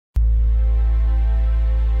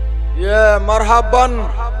يا مرحبا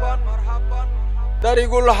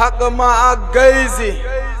طريق الحق مع الجيزي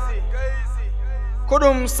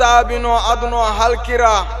كدوم سابينو أدنو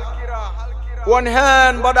هالكرا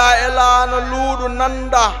ونهان بدا إلان لود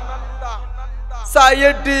نندا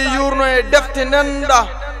سايدي يورنو دفتي نندا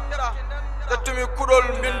تتمي كدول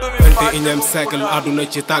بندومي 21e siècle aduna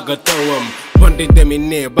ci tàggatawam bonde demi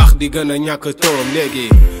ne baax di gën a ñàkk toom léegi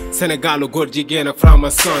Sénégalu góor jigéen ak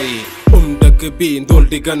franc-maçon yi dëkk bi ndóol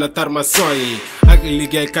di gën a tarmaçon yi ak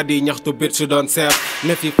liggéeykat yi ñaxtu bit su doon seet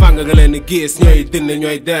ne fi fàng nga leen gis ñooy dinn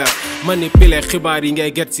ñooy def manipuler xibaar yi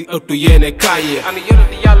ngay get si ëttu yéene kaay yi ana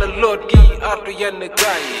yonent yàlla loot gi artu yenn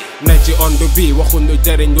gaay yi ne ci ond bi waxuñu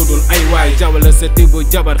jëriñ lu dul ay waay jawala sa tibu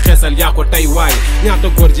jabar xeesal yaa ko tey waay ñaata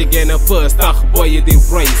góor jigéen a fës tax boy yi di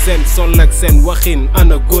roy seen sol ak seen waxin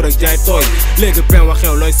ana góor ak jaay tooy léegi pen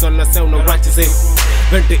waxew looy sol na sew na ràcc say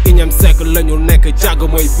 21e siècle lañu nekk jàgg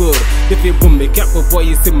mooy bër depuis bumbi képp boy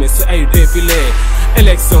yi simmi si ay défilé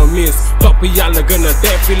élection miss topp yàlla gën a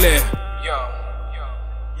défilé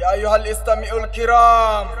يا أيها الاستمعوا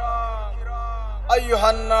الكرام أيها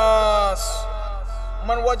الناس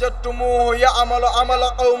من وجدتموه يعمل عمل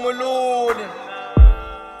قوم لود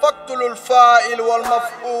فاقتلوا الفاعل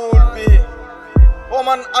والمفعول به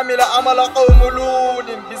ومن عمل عمل قوم لود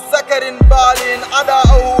بذكر بالغ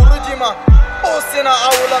أدى أو رجم أوسنا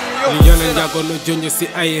أو لم يحسن yone njàggoonu junj si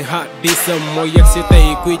ay hadisam moo yegg si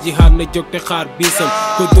tey kuy jihaad na jóg te xaar bisam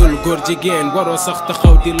ku dul góor jigéen waroo sax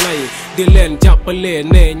taxaw di lay di leen jàppale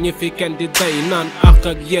ne ñi fi kenn di day naan ak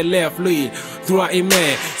ak yelleef luy droit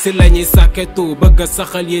humain si la ñuy sàkketu bëgg a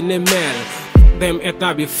saxal yi ne meel dem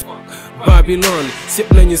état bi Babylone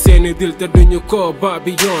sip nañu seeni dil te duñu ko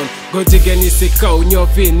Babylone góor jigéen ñi si kaw ñoo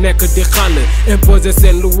fi nekk di xàll imposer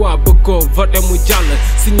seen loi bëgg ko voté mu jàll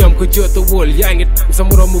si ñoom ko jotawul yaa ngi tam sa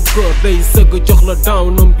moroomu góor day sëgg jox la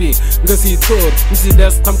downam bi nga siy tóor ñu si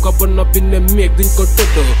des xam ko ba noppi ne méeg duñ ko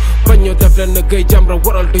tëdd bañ ñu def leen na gay jamra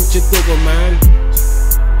waral duñ ci dugg man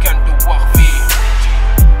kenn du wax fii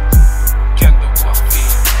kenn du wax fii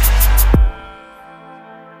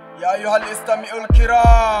يا أيها الاستمعوا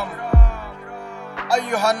الكرام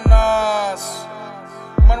أيها الناس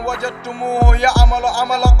من وجدتموه يعمل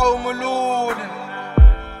عمل قوم لود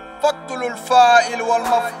فاقتلوا الفاعل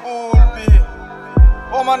والمفعول به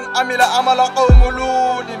ومن عمل عمل قوم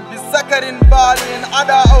لود بذكر بالغ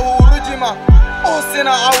أدى أو رجم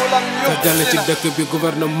أوسنا أو لم jàll ci يحسن dëkk bi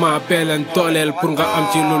gouvernement bee leen dooleel pour nga am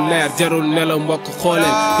ci lu leer jarul nelaw mbokk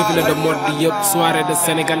xooleel défilé de mode bi yëpp soirée de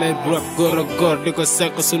sénégalais rap góor ak góor di ko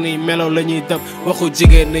sekk sunuy melaw la ñuy def waxu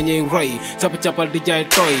jigéen nañuy roy cappa-cappal di jaay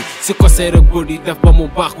tooy si ko seer ak góor di def ba mu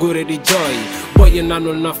baax góore di jooy boy yi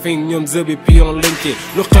naanul nothing ñoom zëbi pion lañ ci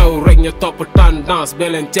lu xew rek ñu topp tendance bee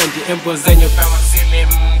leen ceen ci imposé ñu pew ak silim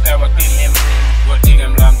pew ak tilim góor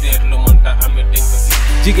jigéen lam déet lu mën ta amit dañ ko si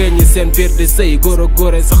jigéen ñi seen biir di sëy góor a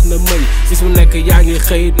góore sax na mëy bis mu nekk yaa ngi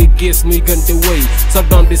xëy di gis muy gën di wëy sa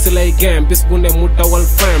doom di si lay game bis bu ne mu dawal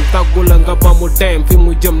fem tàggu la nga ba mu dem fi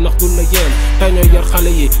mu jëm ndax du la yem te ñoo yor xale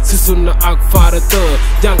yi si sunna ak faarata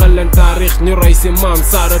jàngal leen taarix ñu roy si maam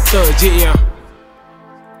saarata jiya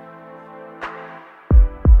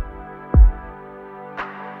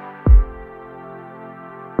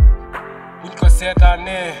buñ ko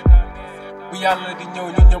seetaanee bu yàlla di ñëw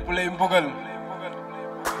ñu ñëpp lay mbugal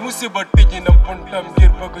musiba tijji na buntam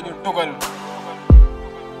ngir bëgg ñu dugal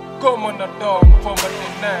ko mën a doon foo mën di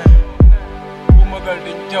ne bu mëgal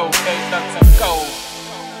di jaw day dal sa kaw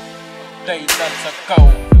day dal sa kaw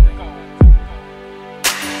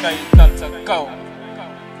day dal sa kaw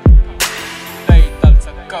day dal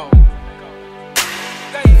sa kaw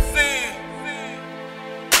day see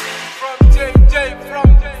from JJ from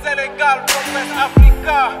Senegal from West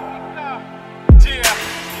Africa